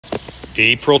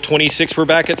April 26th, we're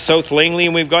back at South Langley,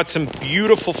 and we've got some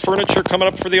beautiful furniture coming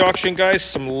up for the auction, guys.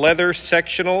 Some leather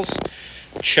sectionals.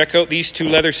 Check out these two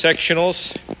leather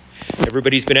sectionals.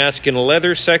 Everybody's been asking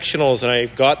leather sectionals, and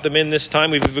I've got them in this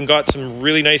time. We've even got some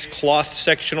really nice cloth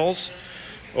sectionals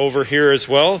over here as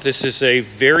well. This is a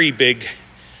very big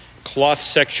cloth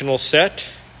sectional set.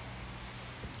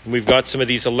 And we've got some of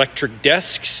these electric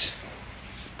desks.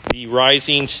 The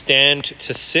rising stand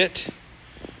to sit.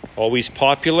 Always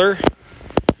popular.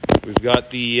 We've got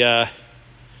the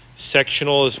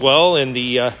sectional as well, and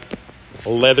the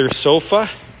leather sofa.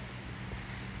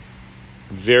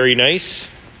 Very nice.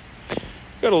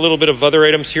 Got a little bit of other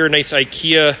items here. Nice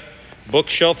IKEA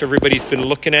bookshelf. Everybody's been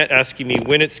looking at, asking me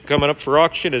when it's coming up for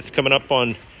auction. It's coming up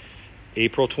on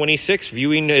April 26th.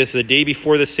 Viewing is the day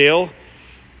before the sale,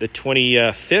 the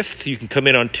 25th. You can come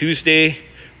in on Tuesday.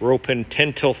 We're open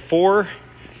 10 till 4.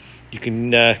 You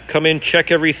can come in,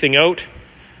 check everything out,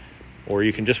 or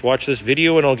you can just watch this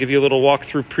video and I'll give you a little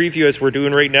walkthrough preview as we're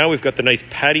doing right now. We've got the nice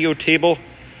patio table.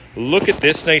 Look at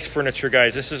this nice furniture,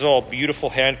 guys. This is all beautiful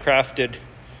handcrafted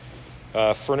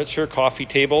furniture, coffee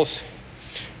tables.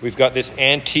 We've got this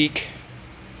antique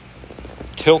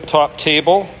tilt top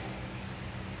table.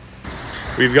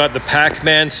 We've got the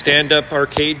Pac-Man stand-up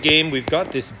arcade game. We've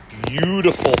got this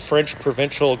beautiful French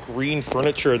provincial green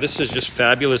furniture. This is just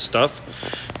fabulous stuff.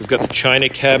 We've got the china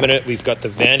cabinet. We've got the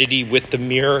vanity with the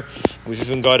mirror. We've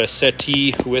even got a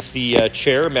settee with the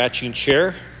chair, matching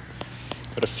chair.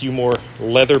 Got a few more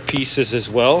leather pieces as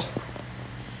well.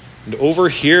 And over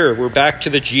here, we're back to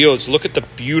the geodes. Look at the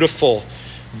beautiful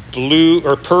blue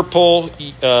or purple,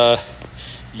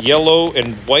 yellow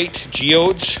and white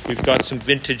geodes. We've got some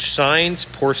vintage signs,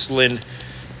 porcelain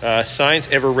signs,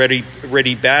 ever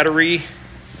ready battery,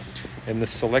 and the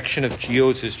selection of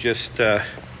geodes is just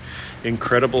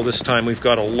incredible this time. We've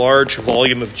got a large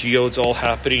volume of geodes all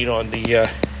happening on the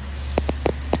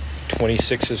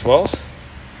 26th as well.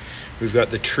 We've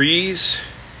got the trees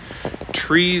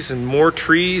and more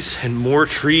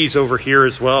trees over here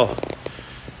as well.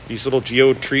 These little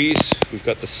geode trees. We've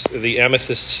got the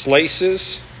amethyst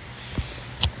slices,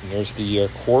 and there's the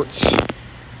quartz.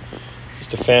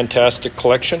 Just a fantastic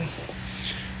collection.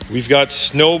 We've got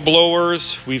snow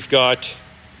blowers. We've got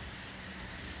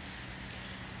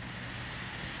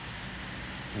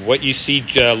what you see,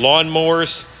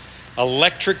 lawnmowers,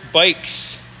 electric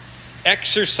bikes,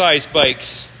 exercise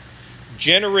bikes,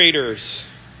 generators.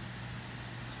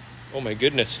 Oh my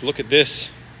goodness, look at this.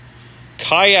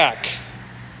 Kayak.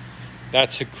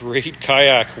 That's a great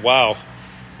kayak. Wow.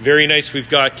 Very nice. We've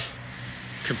got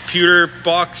computer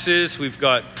boxes. We've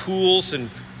got pools and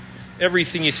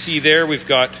everything you see there. We've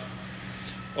got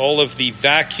all of the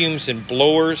vacuums and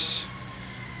blowers,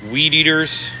 weed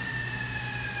eaters.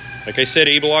 Like I said,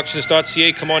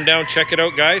 ableauctions.ca. Come on down, check it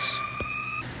out, guys.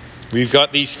 We've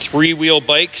got these three-wheel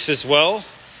bikes as well.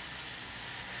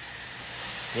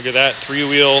 Look at that,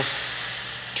 three-wheel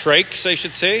trikes, I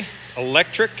should say.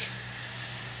 Electric.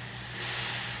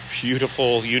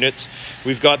 Beautiful units.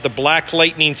 We've got the Black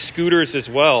Lightning scooters as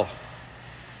well.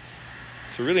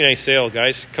 It's a really nice sale,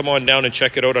 guys. Come on down and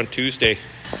check it out on Tuesday.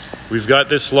 We've got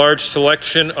this large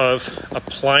selection of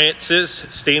appliances,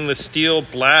 stainless steel,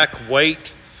 black,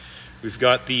 white. We've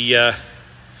got the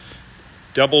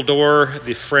double door,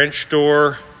 the French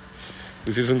door.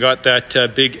 We've even got that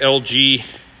big LG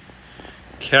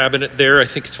cabinet there. I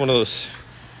think it's one of those.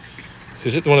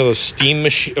 Is it one of those steam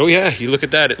machines? Oh yeah, you look at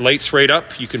that. It lights right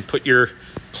up. You can put your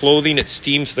clothing. It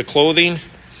steams the clothing.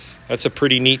 That's a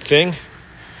pretty neat thing.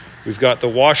 We've got the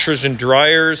washers and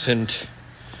dryers and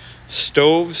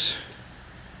stoves.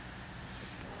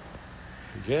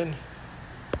 Again.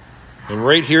 And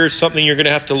right here is something you're going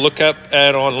to have to look up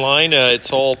at online.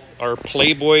 It's all our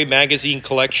Playboy magazine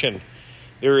collection.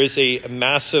 There is a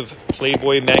massive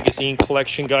Playboy magazine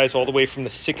collection, guys, all the way from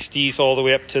the 60s all the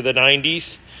way up to the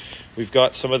 90s. We've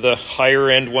got some of the higher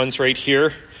end ones right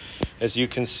here, as you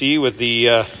can see with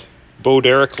the Bo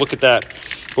Derek. Look at that.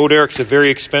 Bo Derek's a very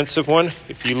expensive one.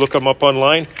 If you look them up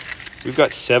online, we've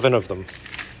got 7 of them.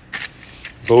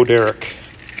 Bo Derek.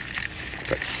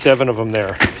 Got 7 of them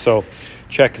there. So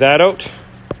check that out.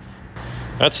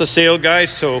 That's the sale, guys.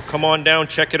 So come on down,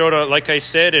 check it out, like I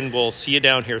said, and we'll see you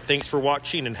down here. Thanks for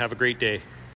watching and have a great day.